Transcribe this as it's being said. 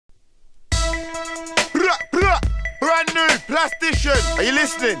Brand new, Plastician. Are you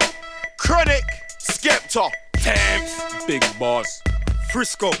listening? Chronik, Skepta, Temps, big boss.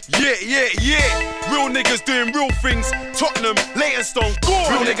 Frisco, yeah. Real niggas doing real things. Tottenham, Leytonstone,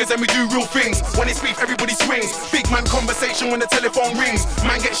 real niggas and we do real things. When it's beef, everybody swings. Big man conversation when the telephone rings.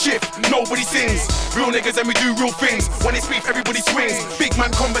 Man get shift, nobody sings. Real niggas and we do real things. When it's beef, everybody swings. Big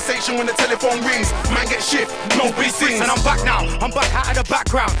man conversation when the telephone rings. Man get shift, nobody sings. And I'm back now, I'm back out of the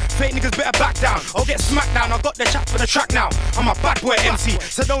background. Fake niggas better back down or get smacked down. I got the chat for the track now. I'm a bad boy MC,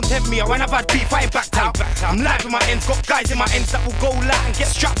 so don't tempt me. When I've had beef, I ain't backed out. I'm live in my ends, got guys in my ends that will go live and get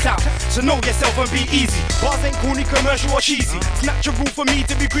strapped out. So know yourself and be easy. Bars ain't corny, commercial or cheesy. It's natural for me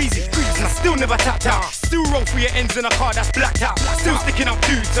to be greasy. And I still never tapped out. Still roll through your ends in a car that's blacked out. Still sticking up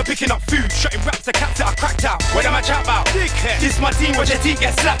dudes or picking up food. Shutting raps to cats that I cracked out. What am I chat about? This my team, watch your team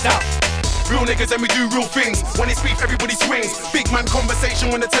get slapped out. Real niggas and we do real things. When it's beef, everybody swings. Big man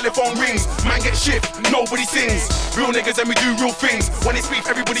conversation when the telephone rings. Man get shift, nobody sings. Real niggas and we do real things. When it's beef,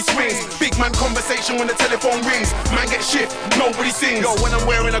 everybody swings. Big man conversation when the telephone rings. Man get shift, nobody sings. Yo, when I'm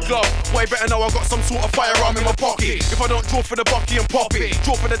wearing a glove, boy, better know I got some sort of firearm in my pocket. If I don't draw for the bucky and pop it,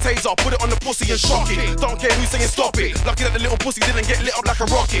 draw for the taser, put it on the pussy and shock it. Don't care who's saying stop it. Lucky that the little pussy didn't get lit up like a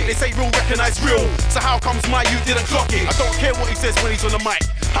rocket. They say real recognize real, so how comes my youth didn't clock it? I don't care what he says when he's on the mic.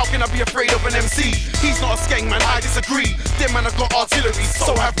 How can I be afraid of an MC? He's not a skeng man, I disagree. Them man have got artillery,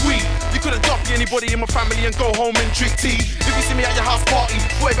 so have we. You couldn't copy anybody in my family and go home and drink tea. If you see me at your house party,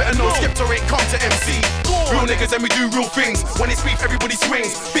 boy better know Skepta ain't come to MC. Real niggas and we do real things. When it's beef, everybody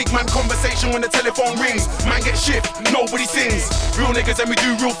swings. Big man conversation when the telephone rings. Man get shift, nobody sings. Real niggas and we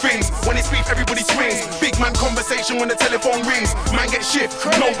do real things. When it's beef, everybody swings. Big man conversation when the telephone rings. Man get shift,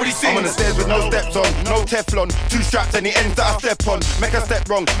 nobody sings. I'm on the stairs with no steps on, no Teflon. 2 straps and the ends that I step on. Make a step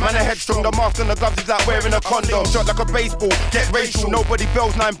wrong, man a headstrong. The mask and the gloves is like wearing a condom. Shot like a baseball, get racial. Nobody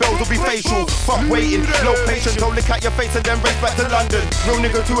bells, 9 bells will be facial. Fuck waiting, no patience. Don't lick out your face and then race back to London. Real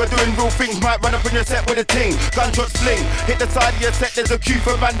niggas who are doing real things might run up on your set with a ting. Gunshots fling, hit the side of your set. There's a queue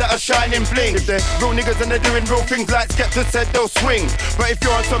for man that are shining bling. If they're real niggas and they're doing real things like Skepta said, they'll swing. But if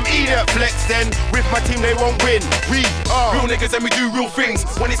you're on some idiot flex, then with my team they won't win. We are real niggas and we do real things.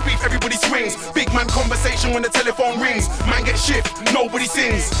 When it's beef, everybody swings. Big man conversation when the telephone rings. Man get shift, nobody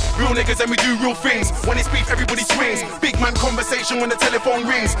sings. Real niggas and we do real things. When it's beef, everybody swings. Big man conversation when the telephone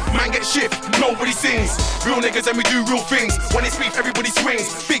rings. Man get shift, nobody sings. Real niggas and we do real things. When it's beef, everybody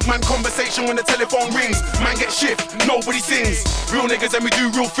swings. Big man conversation when the telephone rings. Man get shift, nobody sings. Real niggas and we do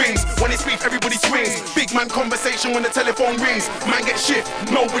real things. When it's beef, everybody swings. Big man conversation when the telephone rings. Man get shift,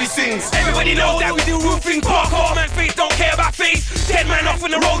 nobody sings. Everybody knows that we do real things. Parkour, man face, don't care about face. Dead man off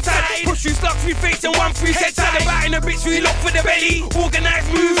on the roadside. Push you slugs, we face and 1-3 head side. About in a bitch, we lock for the belly. Organised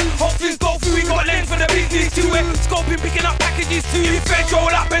move, hope things go through. We got length for the business too. Scoping, picking up packages too. If feds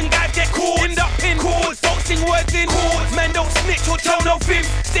roll up and guys get caught. End up in calls, don't sing words in calls. Man don't snitch or tell no fib.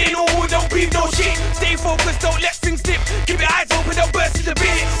 Stay normal, don't breathe no shit. Stay focused, don't let things slip. Keep your eyes open, don't burst into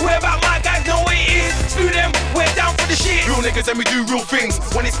bit. Where about my guys know what it is. Screw them, we're down for the shit. Real niggas and we do real things.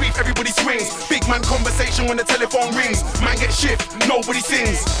 When it's beef, everybody swings. Big man conversation when the telephone rings. Man get shift, nobody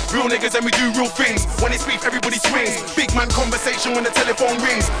sings. Real niggas and we do real things. When it's beef, everybody swings. Big man conversation when the telephone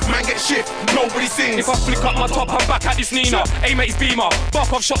rings. Man get shift, nobody sings. If I flick up my top, I'm back at this Nina. Aim at his beamer,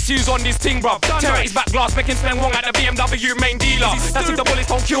 buff off shots used on this ting, bruv. Tear at his back glass, making spend wrong at the BMW main dealer. That's if the bullets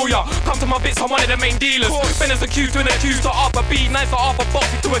don't kill ya. Come to my bits, I'm one of the main dealers. Benner's accused when accused to half a B, 9's to half a box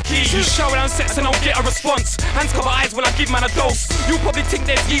into a key. Show around sets and I'll get a response. Hands cover eyes when I give man a dose. You probably think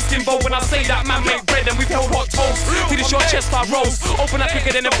there's yeast involved when I say that man make bread and we've held hot toast. Finish your chest, I roast. Open up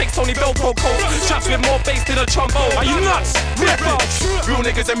quicker than a fake Tony Velcro coat. Straps with more bass than a trombone. Are you nuts? Real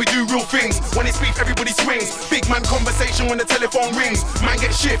niggas and we do real things. When it's beef, everybody swings. Big man conversation when the telephone rings. Man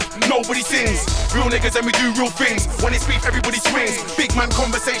get shift, nobody sings. Real niggas and we do real things. When it's beef, everybody swings. Big man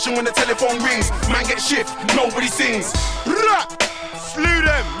conversation when the telephone rings. Man get shift, nobody sings. Slew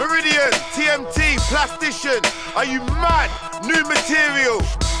them, Meridian, TMT, Plastician. Are you mad? New material.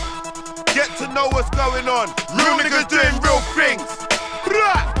 Get to know what's going on. Real niggas doing real things.